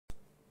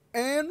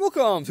And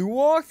welcome to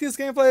walk this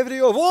gameplay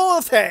video of Wall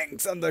of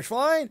Tanks. I'm the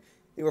Schwein,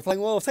 and we're playing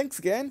Wall of Tanks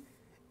again.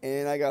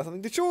 And I got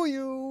something to show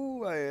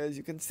you. As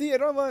you can see, I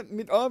don't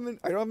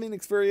have any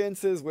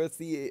experiences with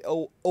the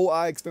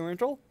OI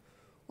experimental.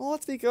 Well,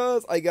 that's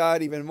because I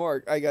got even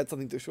more. I got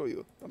something to show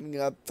you.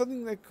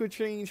 Something that could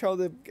change how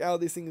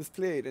this thing is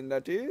played, and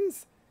that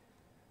is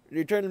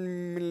the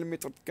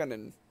 10mm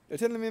cannon.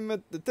 Let's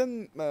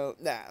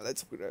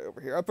put it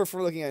over here. I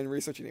prefer looking at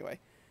research anyway.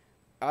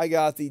 I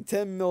got the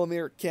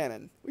 10mm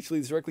cannon, which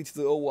leads directly to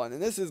the O1,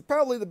 and this is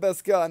probably the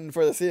best gun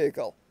for this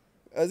vehicle.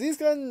 As these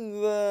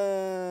guns,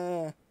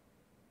 oh,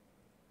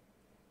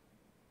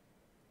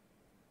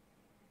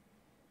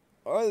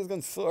 this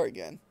gun's slower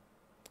again.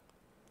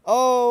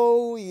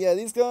 Oh, yeah,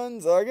 these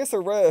guns, I guess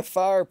are red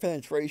fire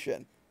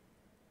penetration.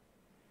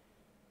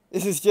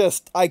 This is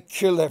just, I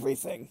kill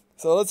everything.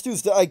 So let's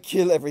choose the I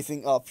kill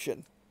everything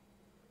option.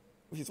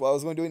 Which is what I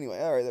was going to do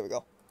anyway. Alright, there we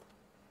go.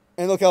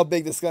 And look how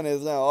big this gun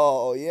is now.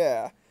 Oh,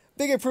 yeah.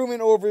 Big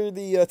improvement over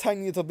the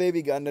tiny little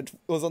baby gun that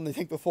was on the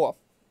tank before.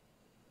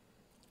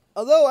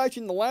 Although,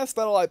 actually, in the last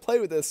battle I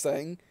played with this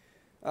thing,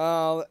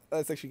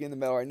 let's actually get in the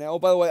battle right now. Oh,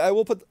 by the way, I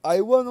will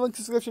in the link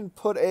description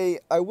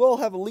I will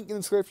have a link in the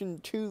description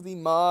to the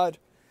mod,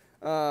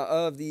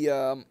 of the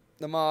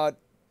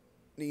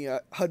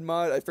HUD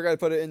mod. I forgot to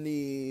put it in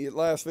the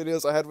last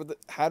videos I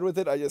had with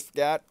it. I just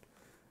forgot.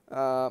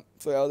 So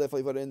I'll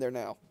definitely put it in there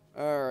now.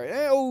 Alright,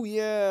 oh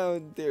yeah,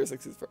 there's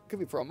could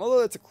be from,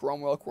 although that's a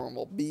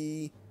Cromwell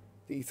B,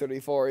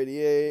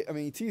 T-3488, I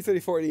mean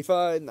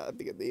T-3485, not a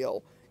big a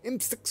deal.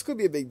 M6 could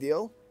be a big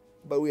deal,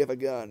 but we have a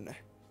gun.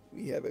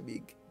 We have a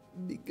big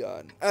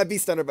gun. B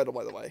standard metal,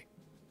 by the way.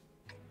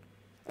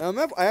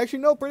 I actually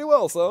know pretty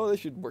well, so this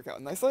should work out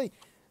nicely.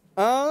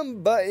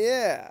 But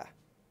yeah.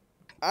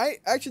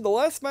 The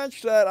last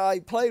match that I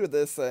played with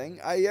this thing,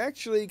 I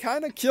actually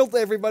kind of killed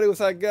everybody with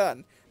that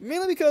gun.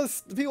 Mainly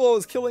because the people I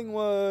was killing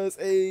was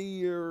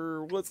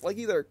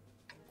either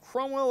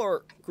Cromwell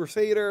or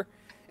Crusader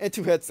and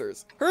two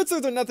Hertzers.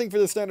 Hertzers are nothing for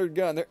the standard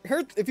gun.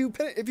 If you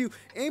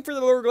aim for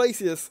the lower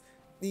glacis,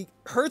 the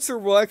Hertzer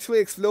will actually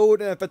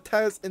explode in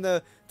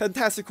a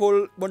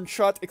fantastical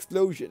one-shot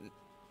explosion,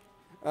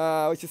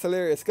 which is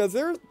hilarious. Because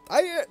there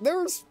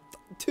was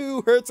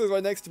two Hertzers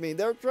right next to me.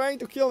 They were trying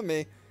to kill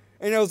me,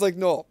 and I was like,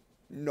 no.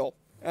 And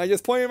I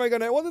just pointed my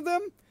gun at one of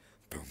them.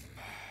 Boom.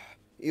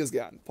 He was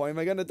gone. Pointing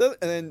my gun at and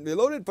then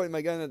reloaded, pointing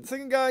my gun at the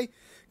second guy.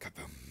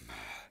 Kaboom.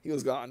 He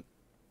was gone.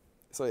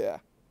 So yeah.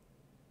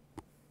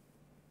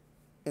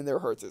 And there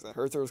were Hertzers, and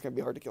Hertzers can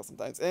be hard to kill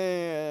sometimes.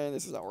 And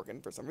this is not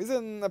working for some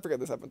reason. I forget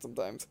this happens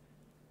sometimes.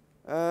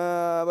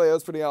 But yeah, it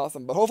was pretty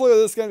awesome. But hopefully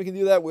with this gun we can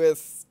do that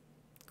with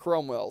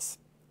Cromwells.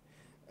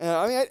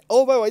 By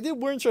the way, I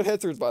did one-shot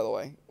Hertzers, by the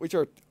way, which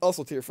are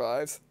also tier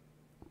 5s.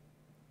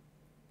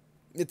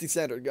 It's the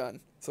standard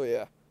gun. So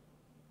yeah.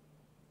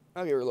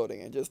 I'll get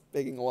reloading and just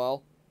taking a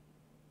while.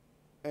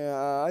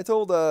 I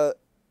told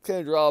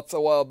Ken Drops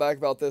a while back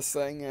about this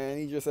thing, and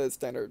he just said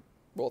standard.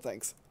 Well,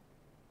 thanks.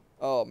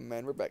 Oh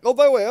man, we're back. Oh,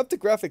 by the way, up to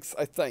graphics,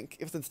 I think,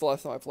 if since the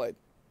last time I played.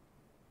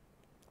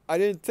 I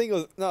didn't think it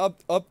was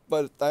not up,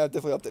 but I have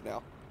definitely upped it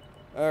now.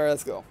 Alright,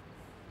 let's go.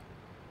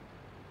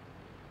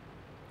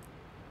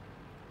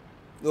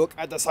 Look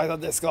at the size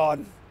of this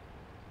gun.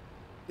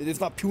 It is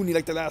not puny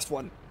like the last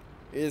one.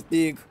 It is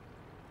big.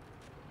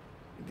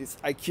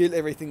 I kill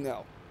everything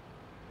now.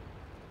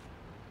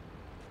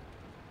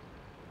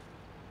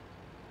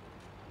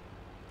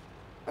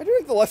 I do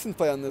like the lesson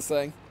play on this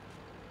thing.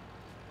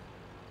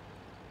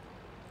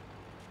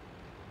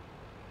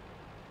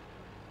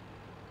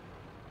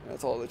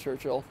 That's all the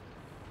Churchill.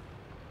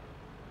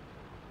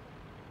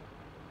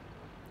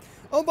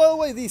 Oh, by the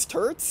way, these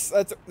turrets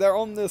they're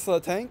on this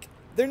tank,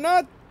 they're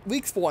not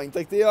weak point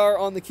like they are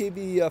on the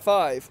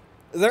KB5.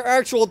 They're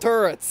actual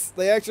turrets.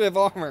 They actually have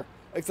armor,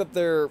 except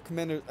their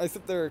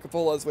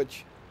cupolas,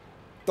 which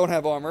don't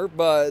have armor,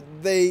 but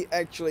they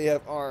actually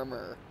have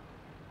armor.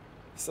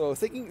 So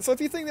if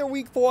you think they're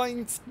weak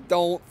points,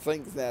 don't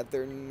think that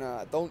they're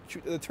not. Don't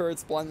shoot the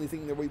turrets blindly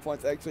thinking they're weak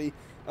points. Actually,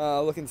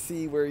 look and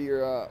see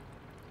where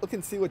look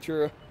and see what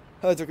your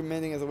HUD's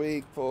recommending as a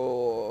weak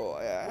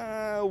point.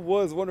 I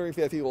was wondering if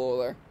you had people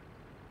over there.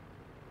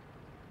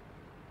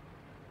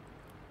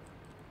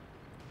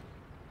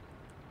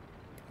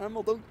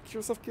 Animal, don't get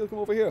yourself killed. Come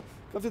over here.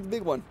 Come to the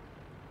big one.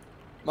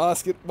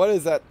 Musket. What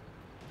is that?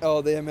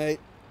 Oh, the M8.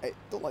 I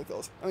don't like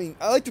those. I mean,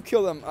 I like to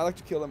kill them.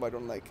 But I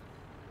don't like.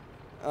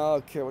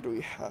 Okay, what do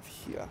we have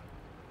here?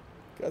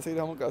 Can I say the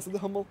humble? Can I say the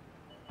humble?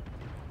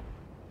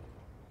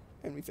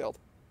 And we failed.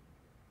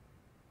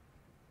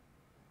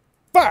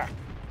 Fire!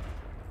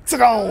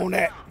 Suck on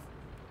it!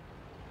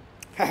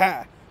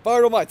 Haha!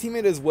 Fired on my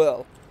teammate as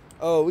well.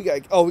 We gotta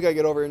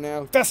get over here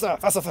now. Faster!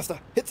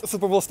 Hit the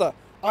super booster!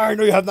 I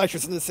know you have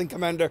nitrous in this thing,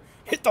 Commander.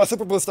 Hit the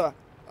super booster!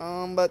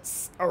 But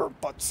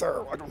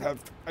sir, I don't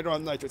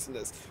have nitrous in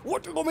this.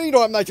 What do you mean you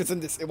don't have nitrous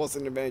in this? It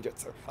wasn't a major,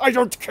 sir. I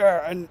don't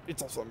care, and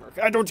it's also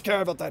American. I don't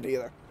care about that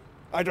either.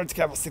 I don't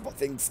care about simple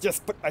things.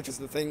 Just put nitrous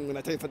in the thing when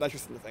I tell you to put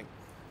nitrous in the thing.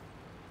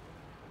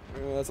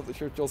 That's what the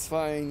Churchill's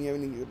fine. You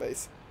haven't needed the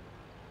base.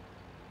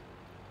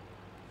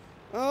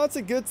 That's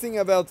a good thing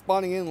about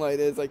spawning in light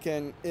is I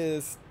can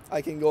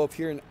go up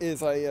here and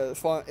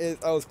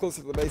I was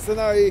closer to the base. And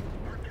Everyone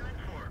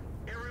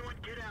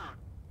get out.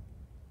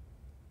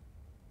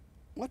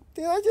 What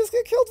did I just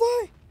get killed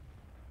by?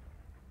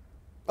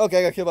 Okay,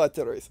 I got killed by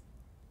artilleries.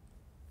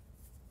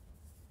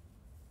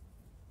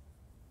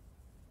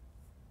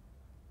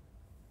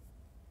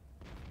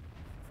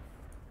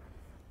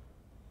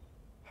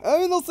 I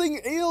mean, those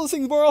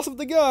things more awesome with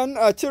the gun.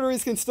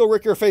 Artilleries can still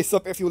rip your face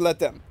up if you let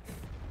them.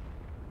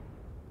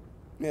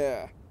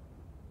 Yeah.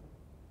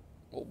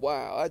 Well,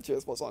 wow, that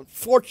just was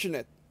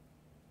unfortunate.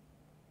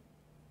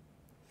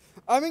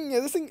 I mean, yeah,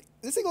 this thing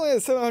only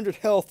has 700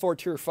 health for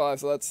tier 5,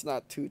 so that's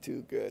not too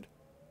good.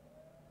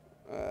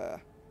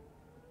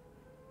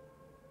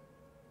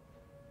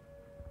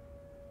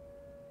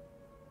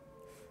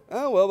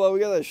 Oh well, but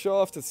we gotta show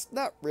off this.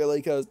 Not really,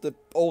 because the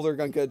older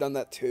gun could have done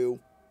that too.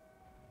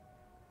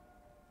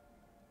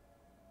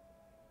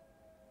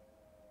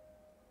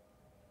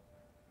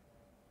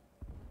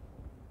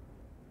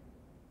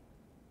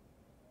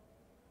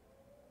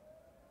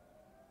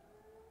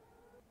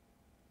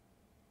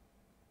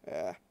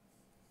 Yeah.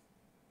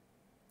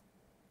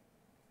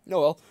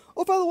 No, well.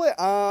 Oh, by the way,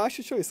 I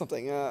should show you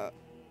something. Where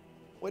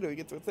do we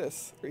get with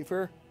this?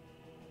 Reaper?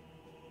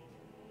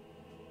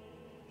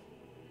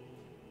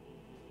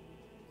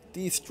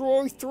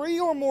 Destroy 3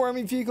 or more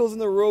enemy vehicles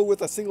in a row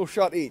with a single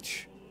shot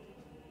each.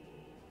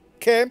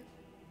 Okay.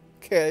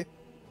 Okay.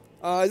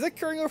 Is that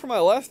carrying over from my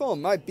last one?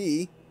 It might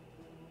be.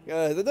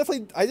 I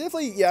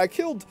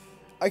killed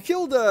 2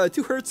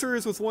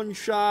 Hertzers with 1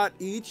 shot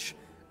each.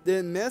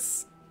 Didn't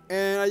miss.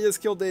 And I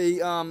just killed the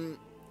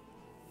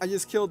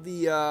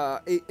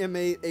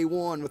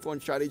M8A1 with 1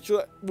 shot each.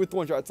 With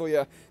 1 shot, so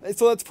yeah.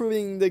 So that's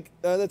proving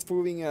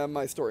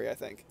my story, I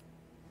think.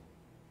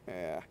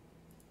 Yeah.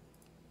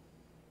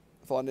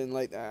 Falling in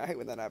late. I hate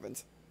when that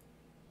happens.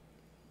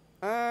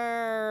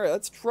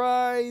 Let's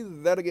try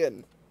that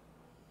again.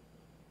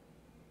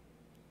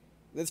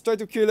 Let's try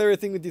to kill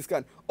everything with this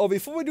gun. Oh,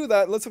 before we do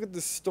that, let's look at the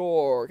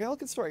store. Can I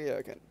look at the store? Yeah,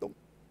 I can. Oh,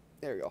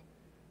 there we go.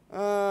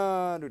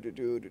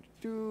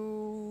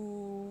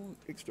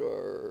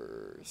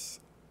 Extras.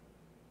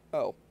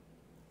 Oh.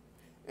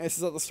 And this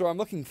is not the store I'm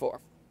looking for.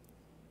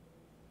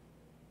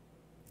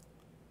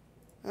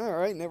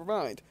 Alright, never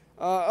mind.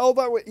 Oh,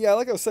 by the way, yeah,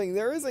 like I was saying,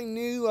 there is a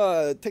new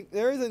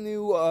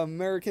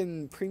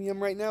American premium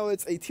right now.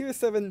 It's a Tier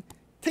 7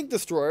 tank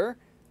destroyer.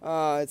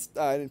 I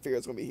didn't figure it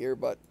was going to be here,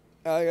 but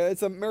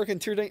it's an American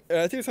Tier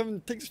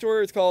 7 tank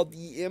destroyer. It's called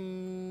the I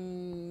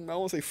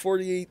want to say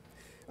 48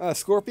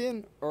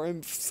 Scorpion, or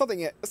something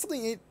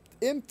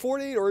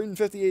M48 or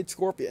M58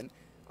 Scorpion.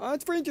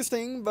 It's pretty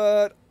interesting,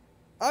 but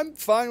I'm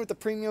fine with the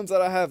premiums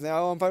that I have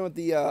now. I'm fine with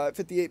the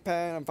 58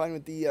 pan. I'm fine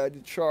with the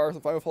chars.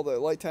 I'm fine with all the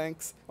light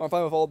tanks. I'm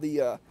fine with all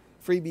the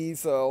freebies.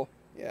 So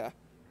yeah,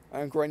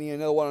 I'm grinding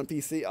another one on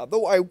PC.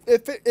 Although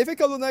if it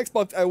comes on the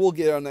Xbox, I will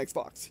get it on the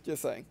Xbox.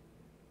 Just saying.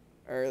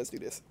 All right, let's do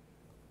this.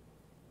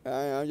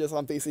 I'm just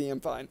on PC. I'm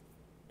fine.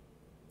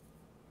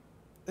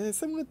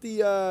 Same with the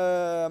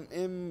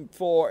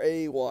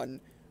M4A1.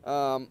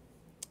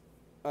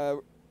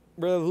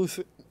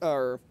 Revolution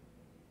or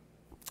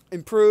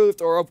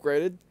improved or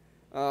upgraded.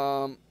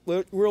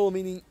 Literal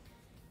meaning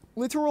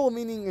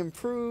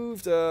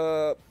improved.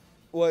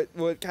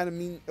 What kind of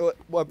mean?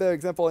 What better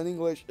example in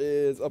English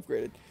is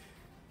upgraded?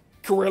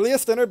 Corellia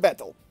Standard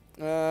Battle.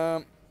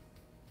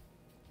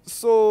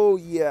 So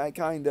yeah, I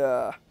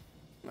kinda.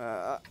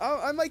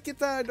 I might get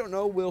that. I don't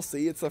know. We'll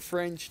see. It's a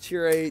French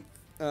Tier 8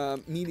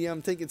 medium.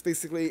 I think it's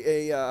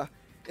basically a.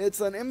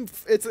 It's an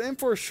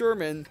M4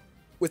 Sherman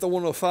with a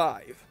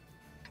 105.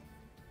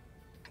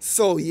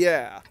 So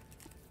yeah.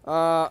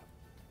 And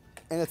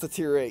it's a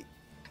Tier 8.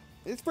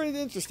 It's pretty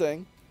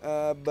interesting,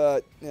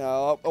 but you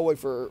know, I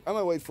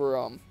might wait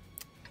for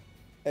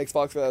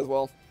Xbox for that as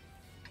well.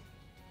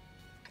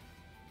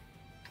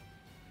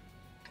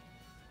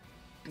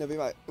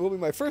 Will be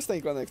my first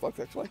tank on the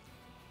Xbox actually.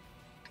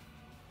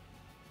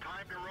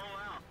 Time to roll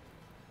out.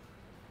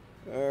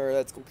 Alright,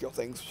 let's go kill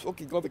things.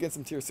 Okay, go up against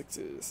some Tier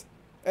 6s.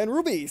 And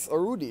Rubies, or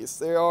Rudies.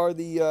 They are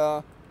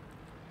the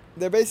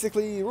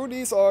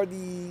Rudies are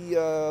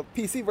the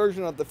PC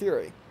version of the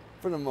Fury.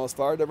 For the most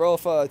part, they're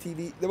both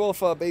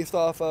based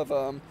off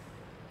of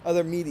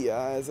other media.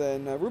 As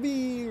in,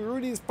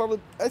 Rudy's probably.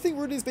 I think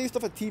Rudy's based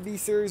off a TV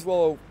series,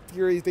 while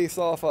Fury's based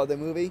off the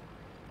movie.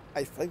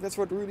 I think that's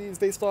what Rudy is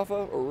based off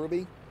of, or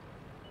Ruby.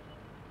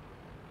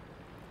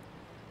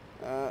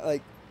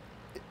 Like,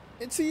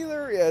 it's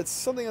either it's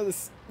something of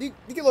this. You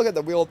can look at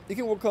the wheel. You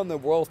can look on the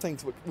World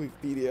Tanks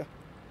Wikipedia.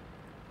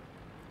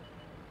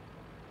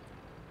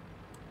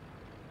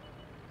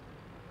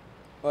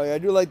 Oh yeah, I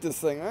do like this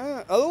thing.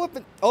 Although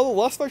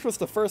Lost Flash was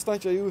the first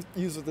match I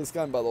used with this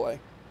gun, by the way.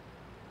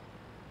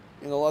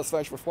 You know, Lost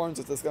Flash performance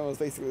with this gun was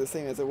basically the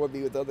same as it would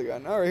be with the other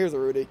gun. Alright, here's a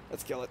Rudy.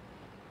 Let's kill it.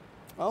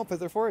 Oh,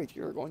 Panther 4H,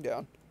 you're going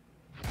down.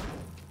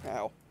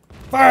 Ow.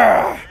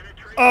 Ah!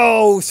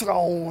 Oh,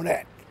 thrown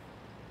it!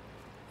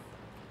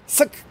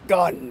 Suck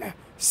gun!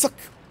 Suck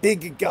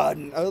big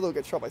gun! Oh, they'll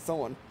get shot by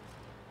someone.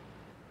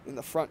 In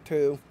the front,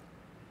 too.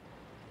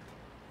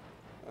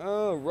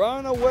 Oh,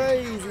 run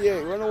away,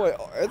 Easy-8, run away.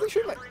 Oh, are they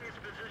shooting at... Covering his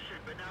position,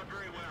 but not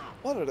very well.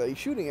 What are they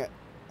shooting at?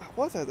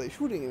 What are they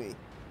shooting at me?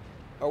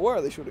 Or where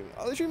are they shooting me?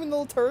 Are they shooting the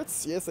little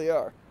turrets? Yes, they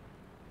are.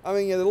 I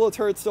mean, yeah, the little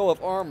turrets still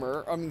have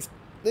armor. I mean,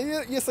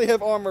 yes, they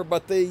have armor,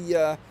 but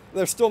they're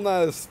still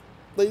not as...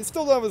 They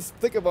still don't have as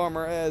thick of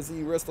armor as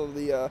the rest of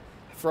the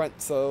front.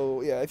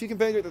 So, yeah, if you can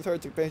penetrate the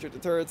turrets, you can penetrate the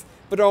turrets.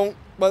 But don't...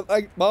 But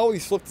I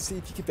always look to see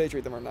if you can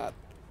penetrate them or not.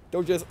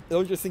 Don't just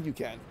think you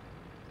can.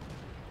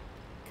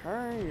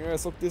 Okay,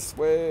 let's look this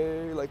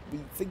way. Like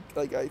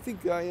I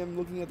think I am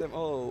looking at them.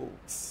 Oh,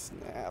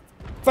 snap!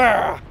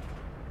 Fire!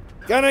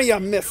 Gunner, you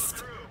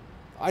missed.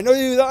 I know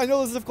you. I know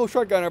this is a difficult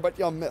shot, Gunner, but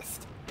you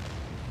missed.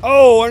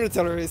 Oh,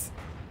 artilleries.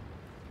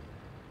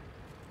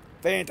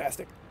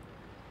 Fantastic.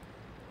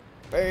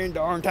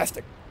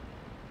 Fan-darn-tastic.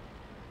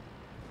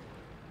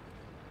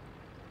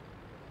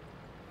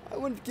 I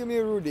wouldn't give me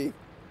a Rudy.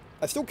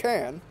 I still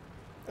can.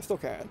 I still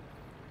can.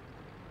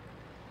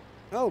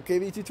 Oh,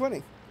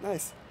 KV-220.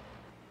 Nice.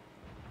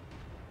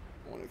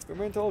 One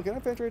experimental. Can I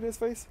penetrate his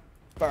face?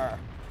 Fire.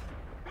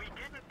 We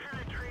didn't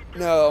penetrate the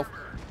No.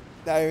 armor.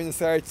 Not even the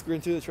side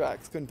screen through the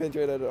tracks. Couldn't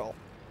penetrate it at all.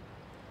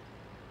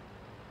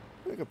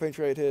 I can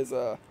penetrate his,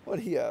 what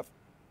did he have?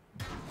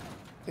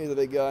 He's a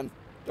big gun.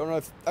 Don't know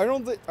if, I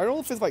don't know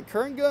if it's my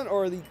current gun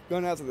or the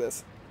gun after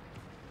this.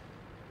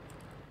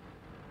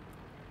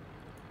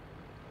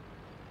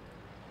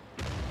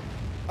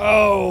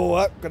 Oh,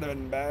 that could have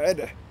been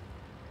bad.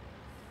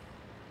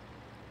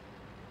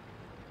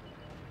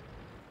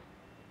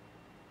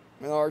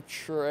 An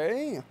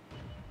archery.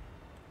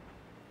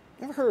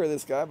 Never heard of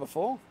this guy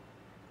before.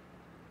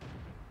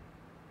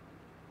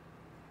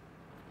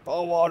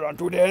 Forward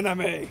onto the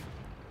enemy.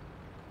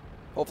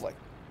 Hopefully.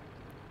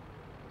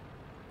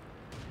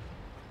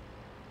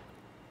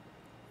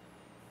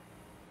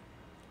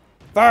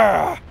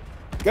 Bah!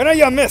 Gunner,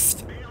 you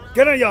missed!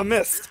 Gunner, you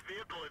missed! This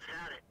vehicle has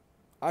had it.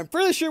 I'm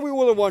pretty sure we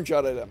would have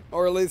one-shotted him.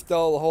 Or at least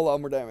dealt a whole lot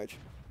more damage.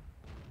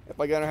 If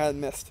my gunner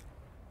hadn't missed.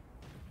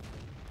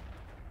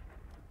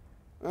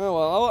 Oh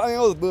well, I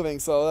know it was moving,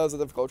 so that was a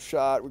difficult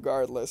shot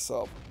regardless,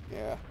 so,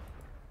 yeah.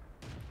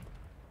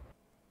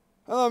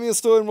 I'm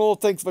used to doing little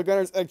things for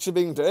gunners actually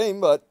being to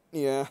aim, but,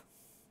 yeah.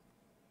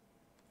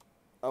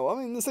 Oh, I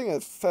mean, this thing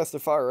has faster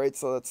fire rate,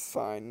 so that's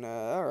fine.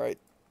 Alright.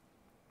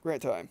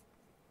 Great time.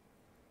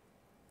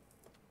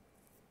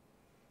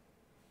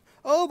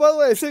 Oh, by the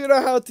way, I figured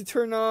out how to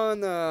turn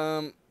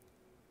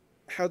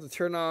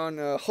on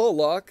hull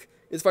lock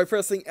is by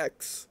pressing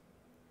X.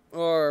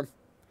 Or,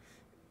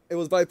 it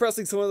was by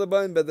pressing some other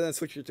button, but then I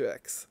switched it to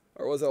X.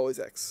 Or was it always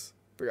X?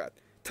 Forgot.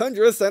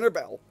 Tundra Center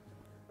Bell.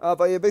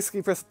 But you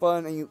basically press the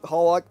button and you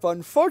hull lock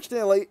button.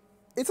 Fortunately,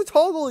 it's a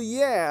toggle,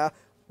 yeah.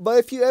 But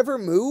if you ever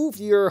move,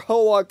 your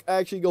hull lock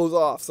actually goes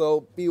off.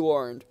 So be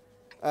warned.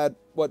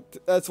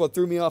 That's what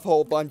threw me off a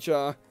whole bunch.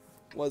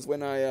 Was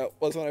when I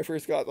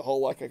first got the hull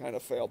lock. I kind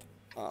of failed.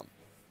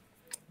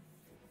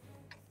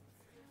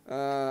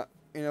 When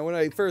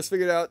I first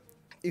figured out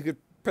you could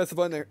press the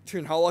button to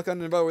turn hull lock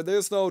on, but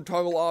there's no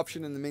toggle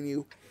option in the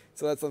menu,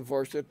 so that's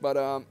unfortunate. But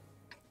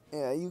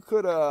yeah, you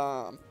could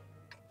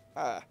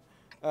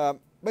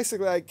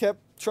basically I kept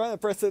trying to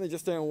press it and it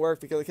just didn't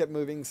work because it kept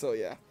moving. So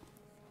yeah.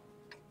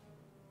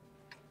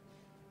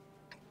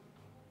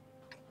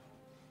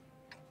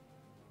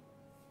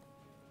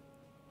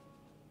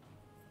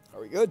 Are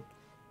we good?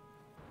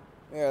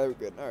 Yeah, we're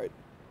good. All right.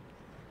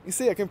 You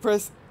see, I can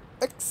press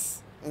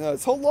X, and now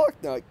it's hold lock.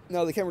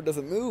 Now the camera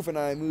doesn't move, and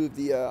I move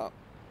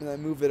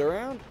it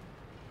around.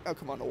 Oh,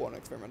 come on, no one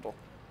experimental.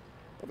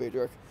 Don't be a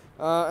jerk.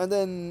 And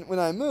then when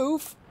I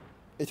move,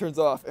 it turns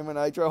off, and when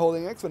I try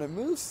holding X, when it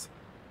moves,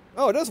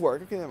 oh, it does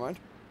work. Okay, never mind.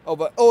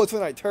 Oh, it's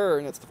when I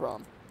turn. That's the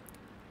problem.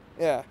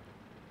 Yeah,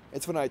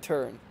 it's when I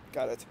turn.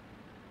 Got it.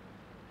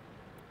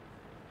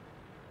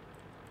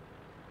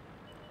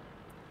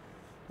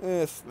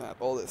 This map,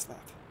 all this map.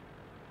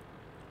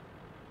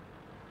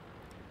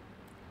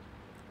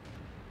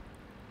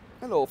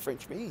 Hello,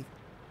 French me.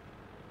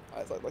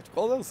 As I like to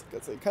call those,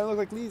 because they kind of look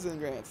like Lees and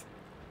Grants.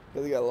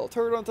 Because they got a little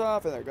turret on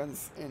top, and their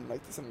guns in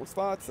like the similar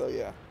spots, so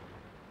yeah.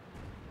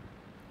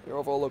 They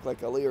overall look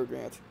like a Lee or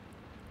Grant.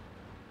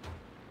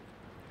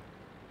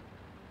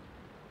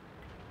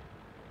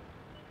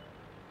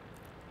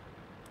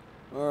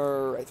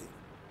 Alrighty.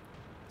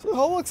 So the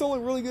hull lock's only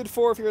really good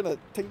for if you're gonna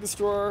tank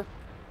destroyer.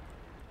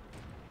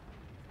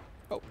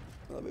 Oh,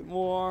 a little bit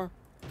more.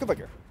 Come back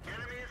here.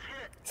 Enemy is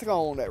hit. Stick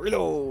on that.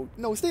 Reload.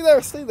 No, stay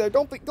there. Stay there.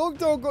 Don't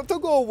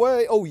go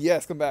away. Oh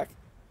yes, come back.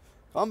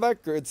 Come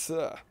back, good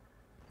sir.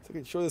 So I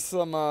can show this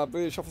some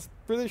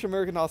British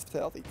American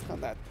hospitality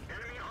on that.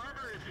 Enemy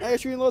armor is hit. I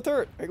got you in a little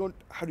turret.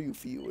 How do you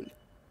feel?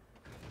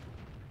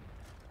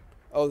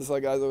 Oh, there's a lot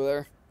of guys over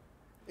there.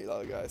 A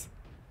lot of guys.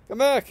 Come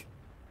back.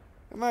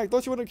 Come back.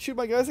 Don't you want to shoot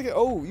my guys again?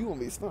 Oh, you want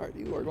to be smart.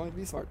 You are going to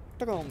be smart.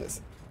 Take on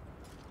this.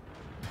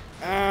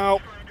 Ow.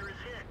 Finder is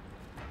hit.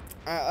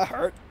 That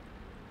hurt.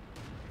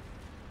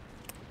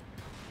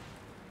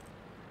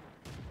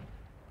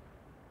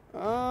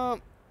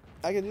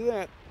 I can do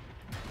that.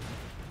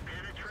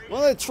 Penetration.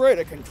 Well, that's trade.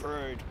 I can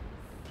trade.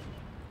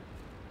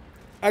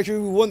 Actually,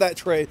 we won that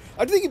trade.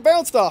 I think he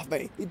bounced off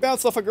me. He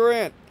bounced off a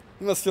Grant.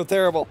 He must feel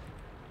terrible.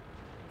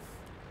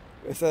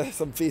 With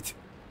some feet.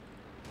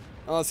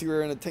 Unless you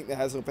were in a tank that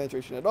has no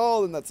penetration at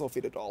all, then that's no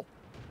feet at all.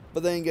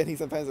 But then again,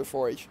 he's in Panzer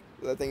 4H.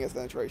 That thing has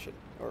penetration.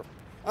 Or,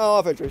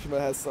 not penetration, but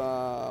it has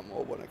some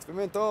one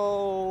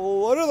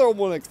experimental. Another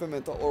one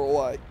experimental. Or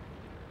Y.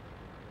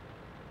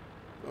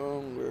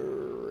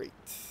 Great.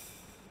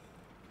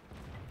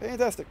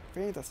 Fantastic.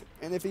 Fantastic.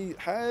 And if he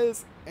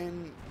has,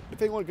 and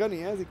depending on what gun he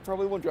has, he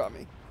probably won't drop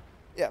me.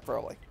 Yeah,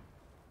 probably.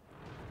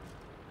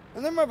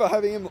 And then about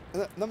having him,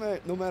 no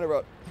matter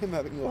about him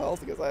having low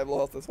health, because I have low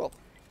health as well.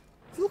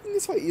 He's looking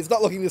this way. He's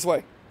not looking this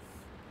way.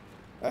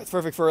 That's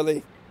perfect for a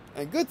Lee.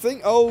 And good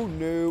thing. Oh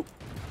no.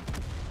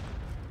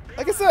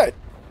 Like I said,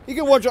 he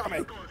can one shot me.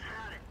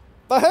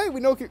 But hey, we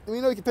know he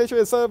can penetrate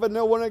inside of a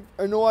no one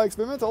or no eye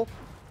experimental.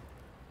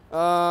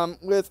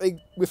 With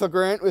a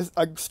Grant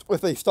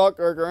with a stock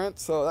Grant,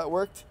 so that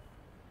worked.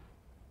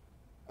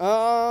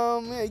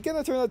 Yeah, you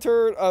gotta turn that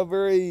turret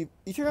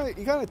you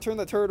gotta turn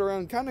that turret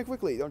around kind of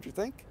quickly, don't you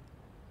think?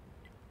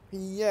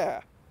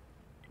 Yeah.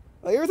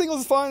 Like, everything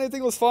was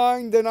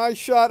fine, then I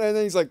shot, and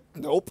then he's like,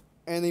 nope.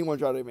 And then he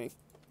one-shotted me,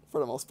 for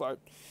the most part.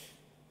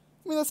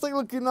 I mean, that's like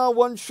looking at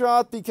one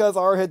shot because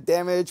our hit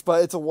damage,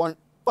 but it's a one,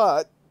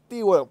 but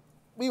he wouldn't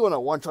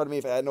have one-shotted me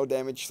if I had no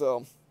damage,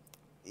 so,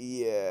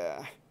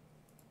 yeah.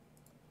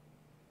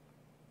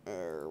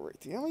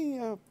 Alright, how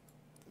many,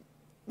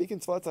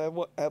 beacon spots I have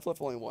left?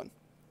 Only one.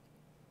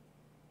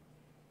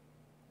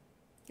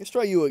 Let's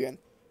try you again.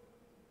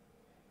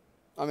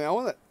 I mean, I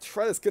want to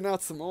try this gun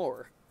out some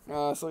more.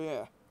 So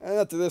yeah. And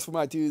after this, we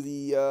might do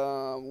the,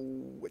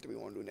 what do we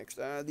want to do next?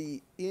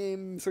 The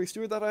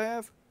Stuart that I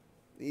have?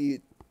 The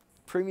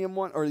premium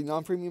one, or the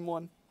non-premium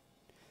one?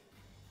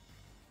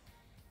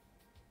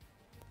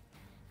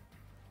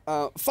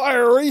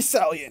 Fiery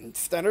Salient,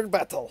 Standard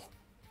Battle.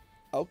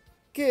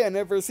 Okay, I've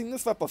never seen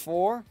this map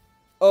before.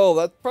 Oh,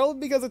 that's probably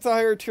because it's a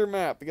higher tier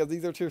map, because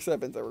these are tier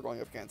 7s that we're going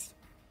up against.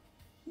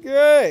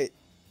 Great!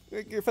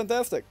 You're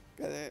fantastic.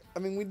 I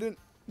mean,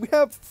 we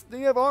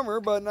have armor,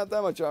 but not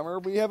that much armor.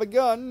 We have a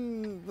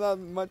gun,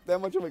 not that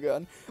much of a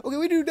gun. Okay,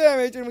 we do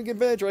damage and we can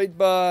penetrate,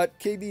 but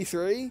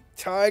KB3,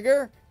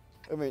 Tiger.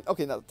 I mean,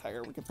 okay, not a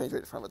Tiger. We can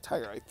penetrate from a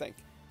Tiger, I think.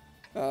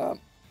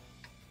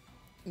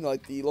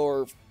 Like the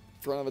lower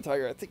front of a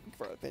Tiger, I think we can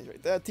probably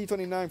penetrate that.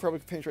 T29 probably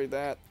can penetrate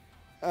that.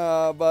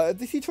 But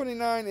the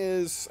T29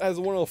 has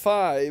a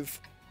 105,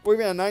 or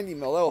even a 90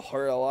 mil. That'll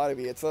hurt a lot of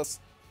you. It's us.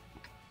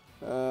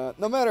 No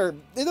matter,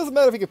 it doesn't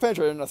matter if he can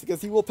penetrate or not,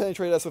 because he will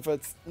penetrate us if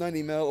it's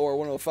 90 mil or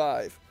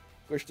 105.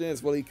 Question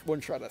is, will he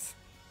one-shot us?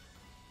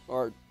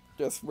 Or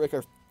just wreck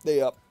our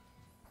day up?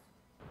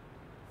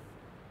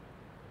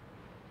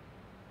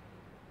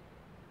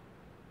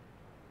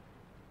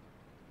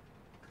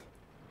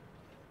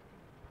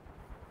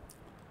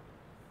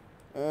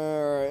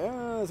 Alright,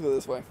 let's go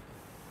this way.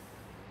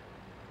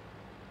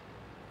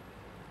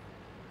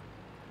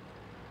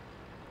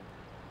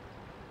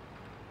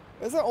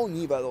 Is that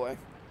Oni, by the way?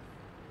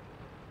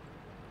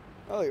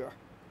 Oh, there you are.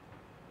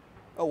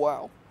 Oh,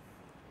 wow.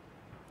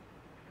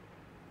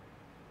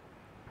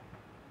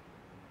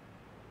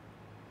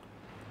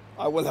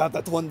 I will have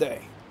that one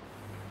day.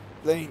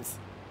 Planes.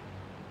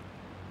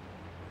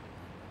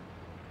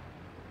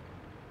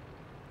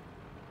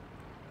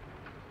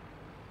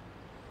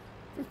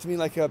 To me,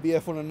 like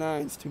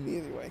BF-109s, to me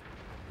anyway.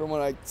 From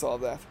when I saw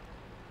that.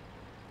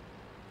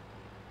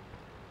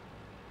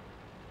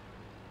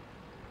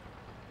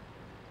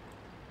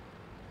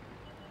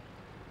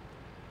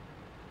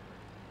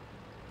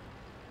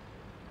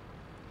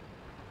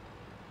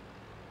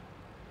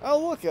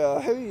 Oh look,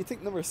 heavy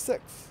tank number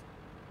 6.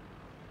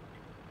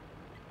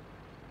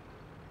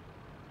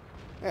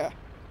 Yeah.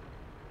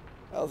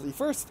 That was the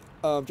first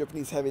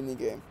Japanese heavy in the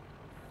game.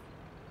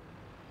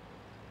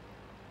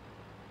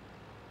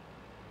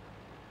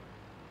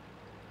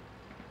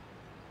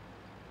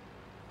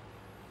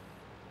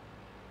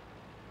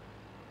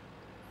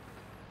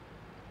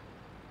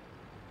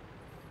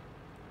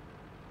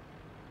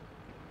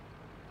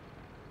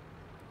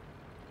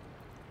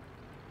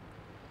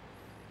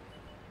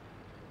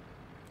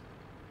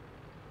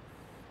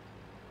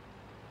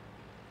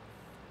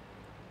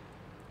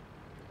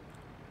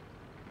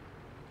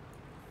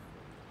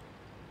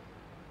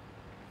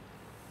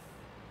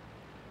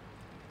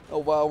 Oh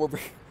wow,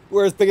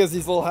 we're as big as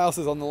these little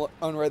houses on the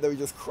right that we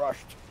just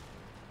crushed.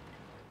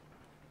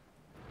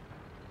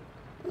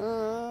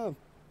 Where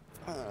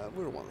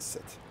do I want to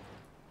sit?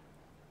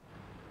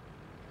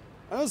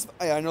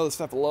 I know this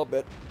map a little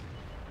bit,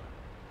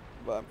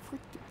 but I'm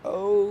pretty.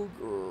 Oh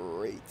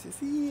great! Is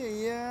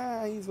he?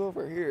 Yeah, he's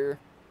over here.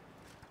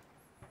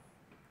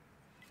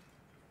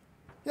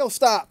 Yo,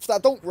 stop!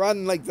 Don't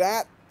run like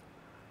that.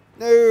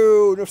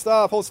 No,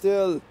 stop! Hold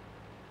still.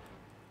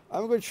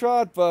 I'm a good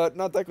shot, but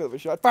not that good of a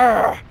shot.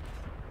 Fire!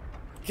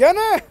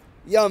 Kenna,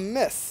 you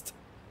missed.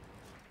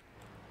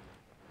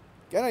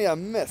 Kenna, you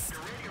missed.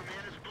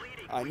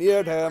 I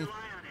needed him.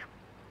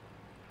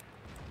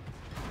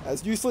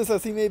 As useless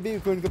as he may be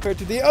when compared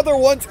to the other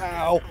ones.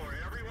 Ow.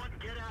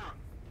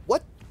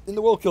 What? in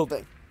the world kill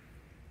thing.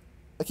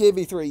 A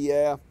KV3,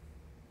 yeah.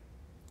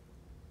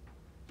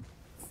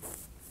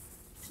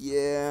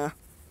 Yeah.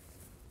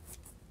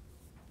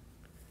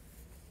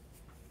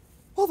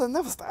 Well then,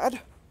 that was bad.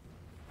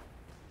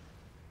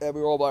 Yeah,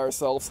 we were all by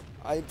ourselves.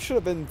 I should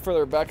have been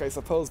further back, I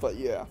suppose, but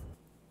yeah.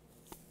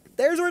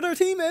 There's where their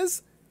team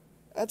is!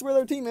 That's where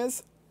their team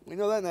is. We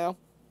know that now.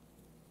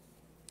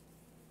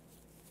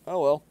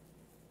 Oh well.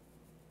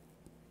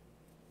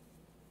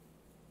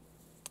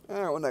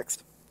 Alright, what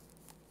next?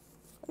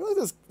 I feel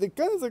like the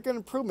guns are good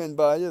improvement,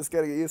 but I just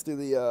gotta get used to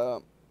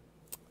the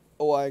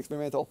OI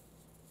experimental.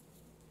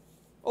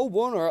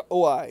 O1 or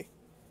OI?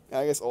 Yeah,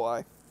 I guess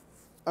OI.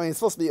 I mean, it's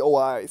supposed to be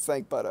OI, I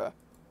think, but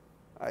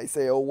I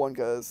say O1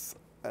 because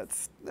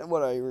that's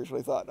what I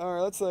originally thought.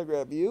 Alright, let's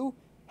grab you.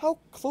 How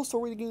close are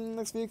we to getting the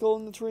next vehicle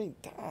in the tree?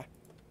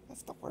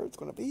 That's not where it's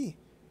gonna be.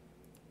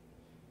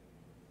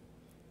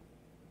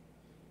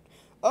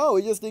 Oh,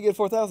 we just did get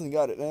 4,000.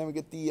 Got it. And then we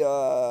get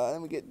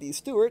the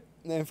Stuart,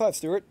 and then 5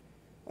 Stuart.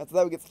 After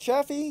that, we get the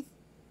Chaffee.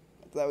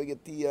 After that, we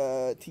get the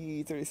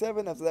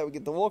T37. After that, we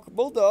get the Walker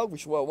Bulldog,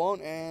 which well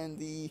won't, and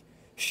the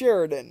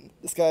Sheridan.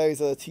 This guy is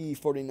a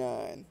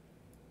T49.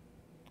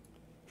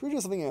 Should we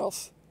do something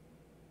else?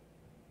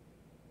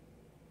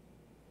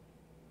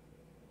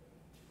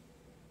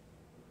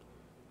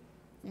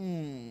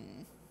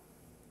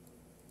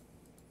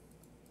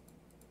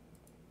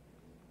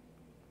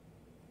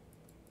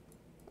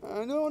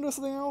 I don't want to do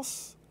something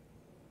else.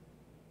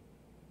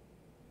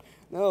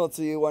 No, let's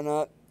see, why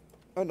not?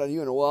 I haven't done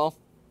you in a while.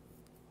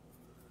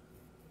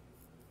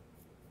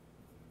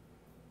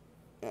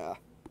 Yeah.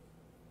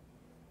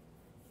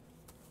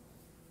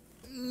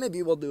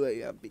 Maybe we'll do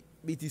a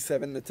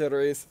BT7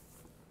 artilleries.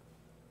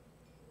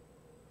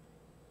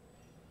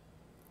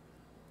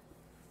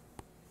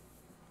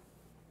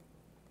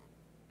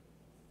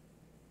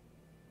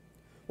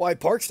 Why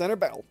Park Center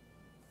Battle?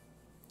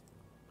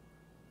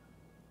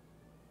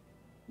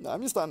 No,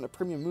 I'm just not in a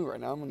premium mood right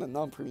now. I'm in a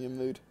non-premium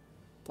mood.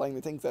 Playing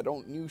the things I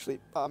don't usually...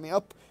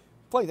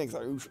 playing things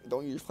I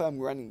don't usually play.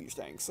 I'm running these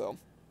tanks, so...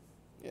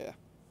 Yeah.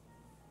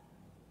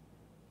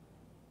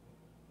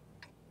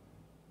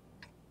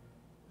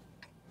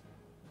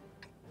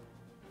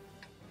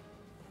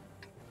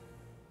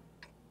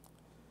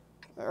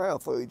 Alright,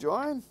 hopefully we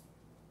join.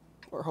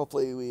 Or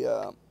hopefully we,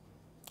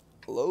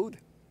 load.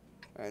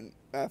 And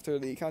after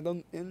the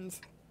countdown ends...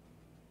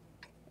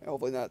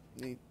 Hopefully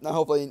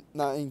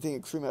not anything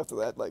extreme after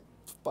that, like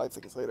 5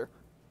 seconds later.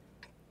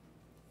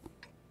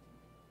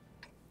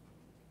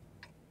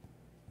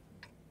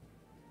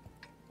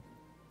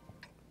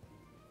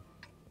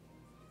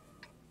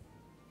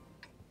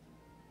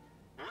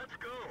 Let's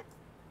go.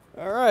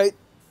 Alright,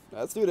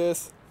 let's do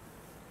this.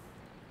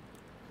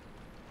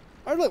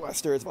 I like my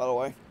Stuarts, by the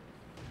way.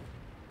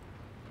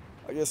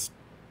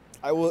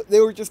 They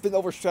were just been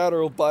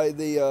overshadowed by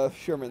the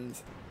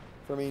Shermans,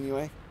 for me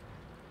anyway.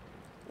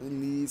 And the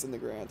Lees and the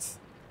Grants.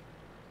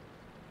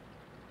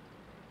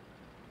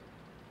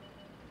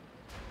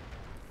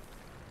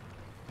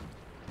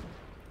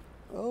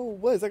 Oh,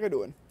 what is that guy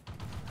doing?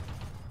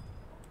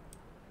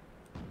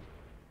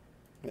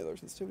 Mailer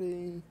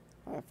sensitivity.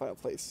 Final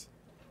place.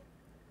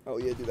 Oh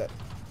yeah, do that.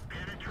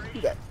 Do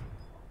that.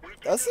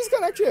 Does this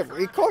gun actually have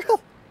recoil?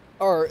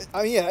 Or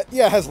I mean,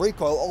 yeah, it has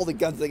recoil. All the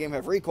guns in the game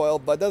have recoil,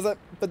 but does it?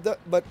 But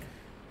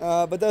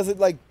does it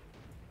like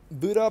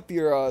boot up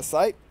your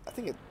sight? I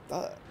think it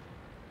does.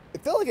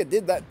 It felt like it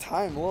did that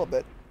time a little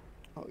bit.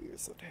 Oh, you're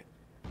so dead.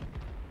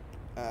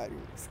 You're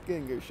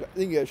getting a shot.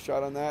 You can get a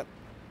shot on that.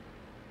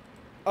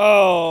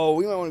 Oh,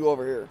 we might want to go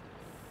over here.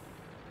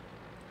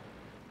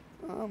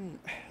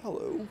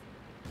 Hello.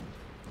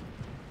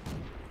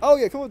 Oh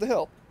yeah, come up the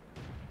hill.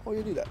 Oh,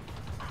 you do that.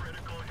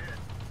 Critical hit.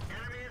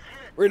 Enemy is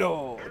hit.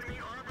 Reload. Enemy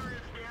armor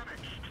is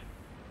damaged.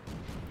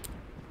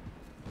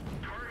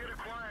 Target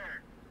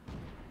acquired.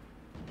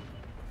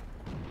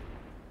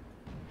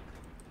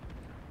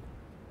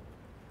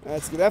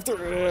 Let's get after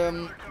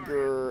him.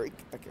 Great.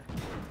 Get back here.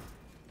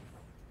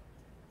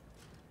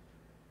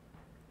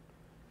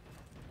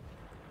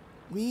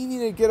 We need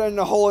to get in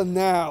the hole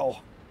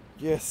now.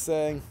 Just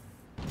saying.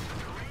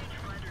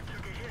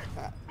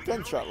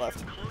 Gunshot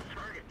left.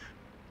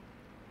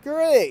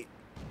 Great.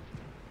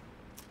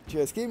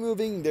 Just keep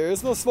moving. There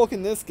is no smoke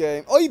in this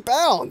game. Oh, he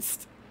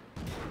bounced.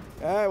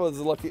 That was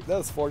lucky. That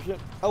was fortunate.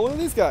 Oh, one of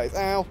these guys.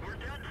 Ow. We're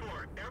done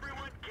for.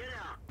 Everyone get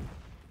out.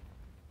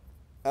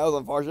 That was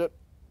unfortunate.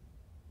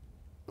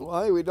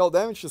 Well, hey, we dealt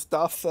damage to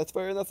stuff. That's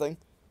better than nothing.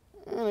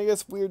 And I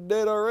guess we're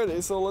dead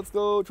already, so let's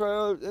go try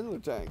out another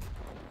tank.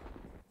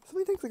 So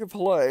many things I can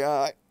play.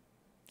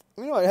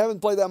 You know, I haven't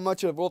played that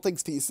much of World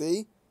Tanks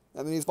PC.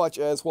 I mean, as much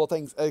as World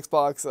Tanks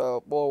Xbox,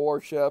 World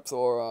Warships,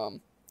 or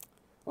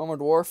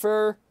Armored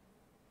Warfare.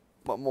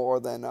 But more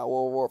than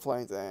World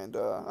Warplanes,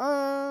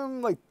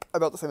 and like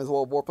about the same as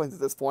World Warplanes at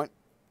this point.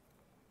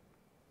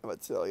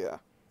 But still, yeah.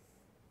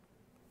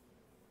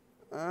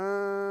 You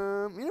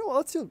know what?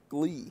 Let's do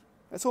Lee.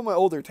 That's one of my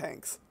older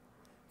tanks.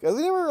 Because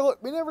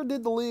we never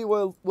did the Lee.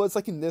 Well, it's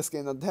like in this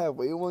game, have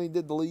we? We only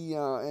did the Lee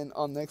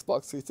on the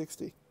Xbox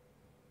 360.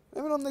 I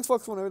haven't done the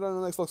Xbox One. I haven't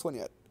done the Xbox One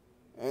yet.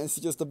 And it's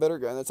just a better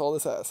gun. That's all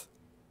this has.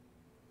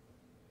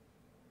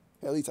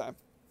 Heli time.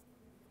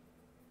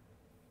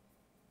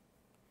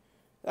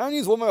 I don't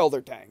use one of my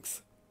older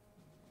tanks.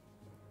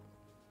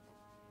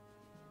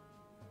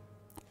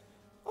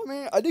 I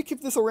mean, I did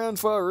keep this around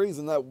for a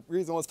reason. That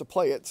reason was to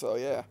play it, so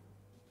yeah.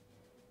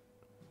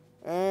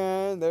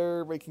 And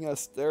they're making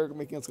us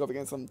go up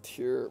against some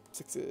tier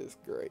 6s.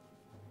 Great.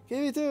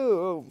 KV2!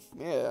 Oh,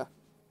 yeah.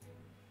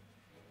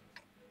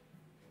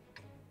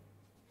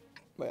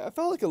 Wait, I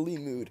felt like a Lee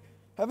mood.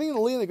 Having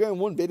a Lee in the ground in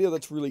one video,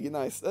 that's really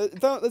nice.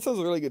 That sounds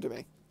really good to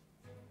me.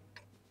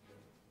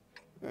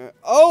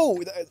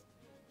 Oh!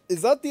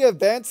 Is that the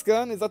advanced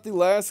gun? Is that the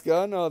last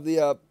gun of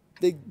the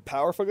big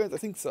powerful guns? I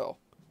think so.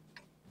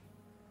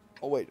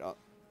 Oh wait,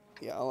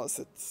 yeah, unless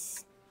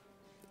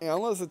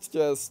it's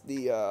just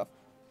the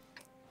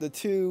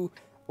 2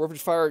 rapid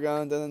fire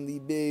guns and then the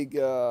big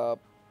and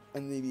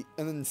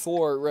then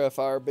slower rate of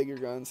fire bigger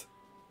guns.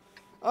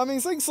 I mean,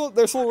 saying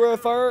they're slow rate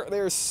of fire,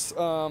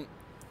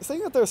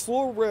 saying that they're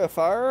slow rate of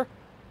fire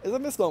is a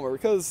misnomer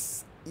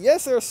because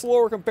yes, they're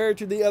slower compared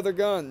to the other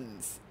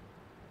guns,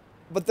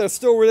 but they're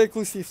still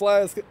ridiculously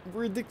fast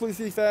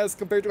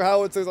compared to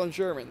howitzers on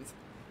Shermans.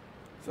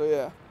 So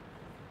yeah.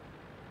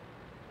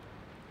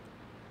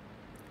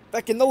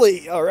 Back in the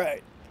Lee,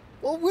 alright.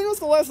 Well, when was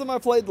the last time I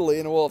played the Lee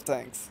in a Wolf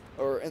Tanks?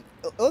 When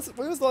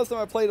was the last time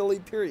I played a Lee,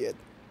 period?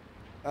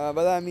 By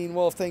that I mean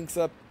Wolf Tanks,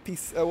 Wolf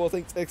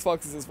Tanks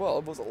Xboxes as well.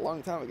 It was a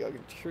long time ago, I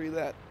can assure you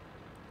that.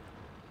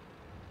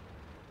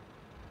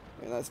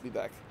 Okay, nice to be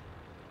back.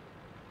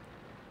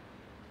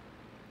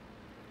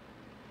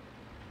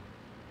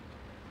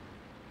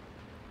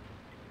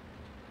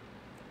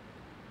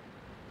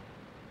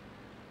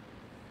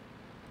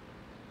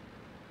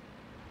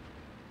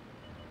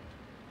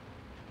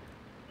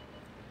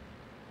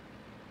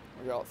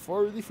 We got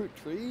 40 fruit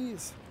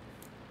trees.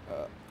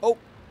 Oh,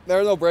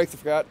 there are no brakes, I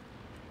forgot.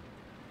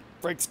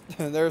 Brakes.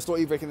 There's no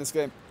e-brake in this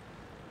game.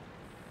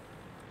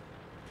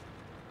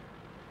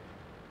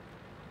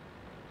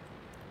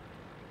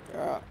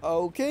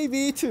 Okay,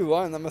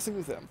 V2. I'm not messing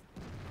with him.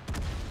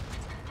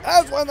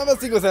 That's why I'm not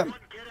messing with him.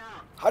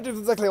 How did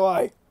exactly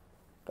why?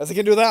 Because he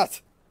can do that.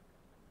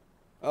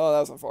 Oh, that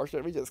was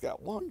unfortunate. We just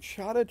got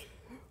one-shotted.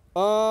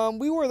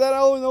 We were that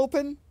out in the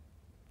open?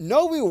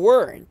 No, we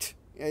weren't.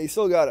 Yeah, he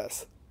still got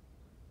us.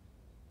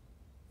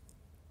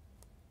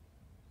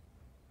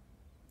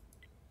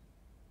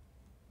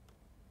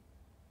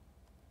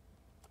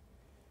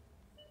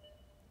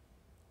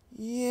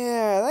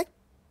 Yeah, that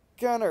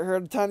kind of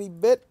hurt a tiny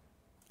bit.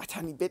 A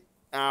tiny bit.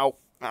 Ow.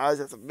 That was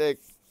just a big.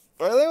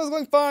 Well, it was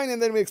going fine, and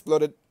then we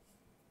exploded.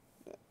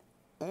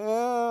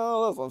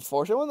 Oh, that was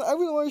unfortunate. I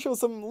really want to show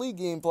some League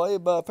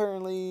gameplay, but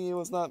apparently it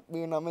was not. We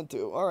were not meant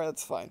to. All right,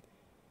 that's fine.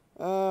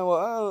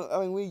 Well,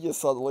 I mean, we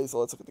just saw the League, so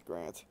let's look at the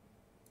grant.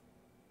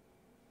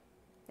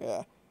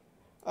 Yeah.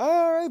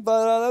 All right,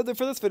 but that's it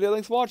for this video.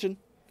 Thanks for watching.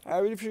 I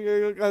really appreciate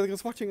you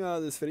guys watching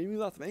this video. It means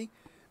a lot to me.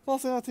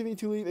 Also, not to me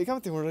to leave a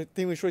comment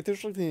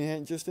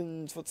and just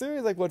in what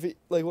series, like what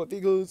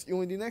videos you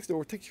want to do next,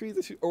 or take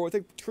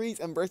trees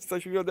and branches I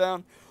should go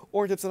down,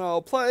 or tips on how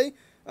I'll play.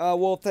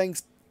 Well,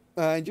 thanks.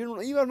 In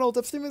general, you have no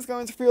tips,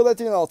 comments, feel that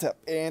to an all tip,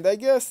 and I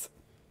guess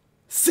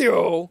see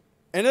you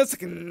in a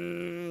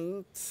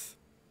second.